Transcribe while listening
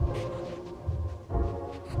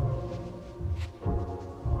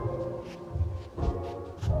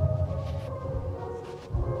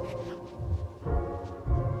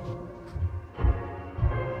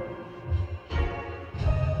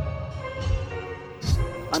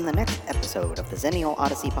On the next episode of the Zennial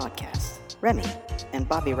Odyssey podcast, Remy and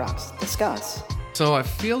Bobby Ross discuss. So I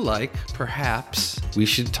feel like perhaps we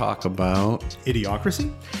should talk about...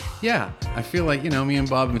 Idiocracy? Yeah, I feel like, me and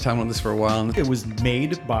Bob have been talking about this for a while. It was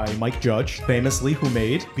made by Mike Judge, famously, who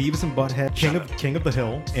made Beavis and Butthead, King of the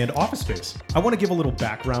Hill, and Office Space. I want to give a little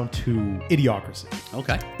background to Idiocracy.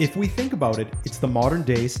 Okay. If we think about it, it's the modern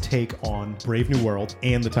day's take on Brave New World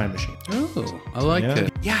and The Time Machine. Oh, I like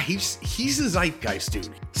it. Yeah, he's a zeitgeist dude.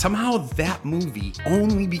 Somehow that movie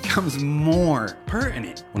only becomes more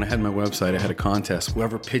pertinent. When I had my website, I had a contest.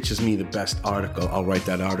 Whoever pitches me the best article, I'll write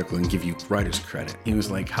that article and give you writer's credit. He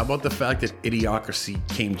was like, how about the fact that Idiocracy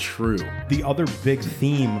came true? The other big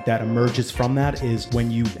theme that emerges from that is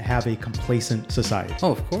when you have a complacent society.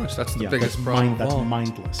 Oh, of course. That's the biggest problem. That's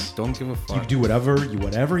mindless. Don't give a fuck. You do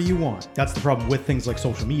whatever you want. That's the problem with things like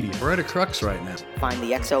social media. We're at a crux right now. Find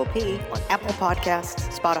the XOP on Apple Podcasts,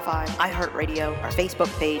 Spotify, iHeartRadio, our Facebook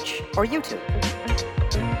page, or YouTube.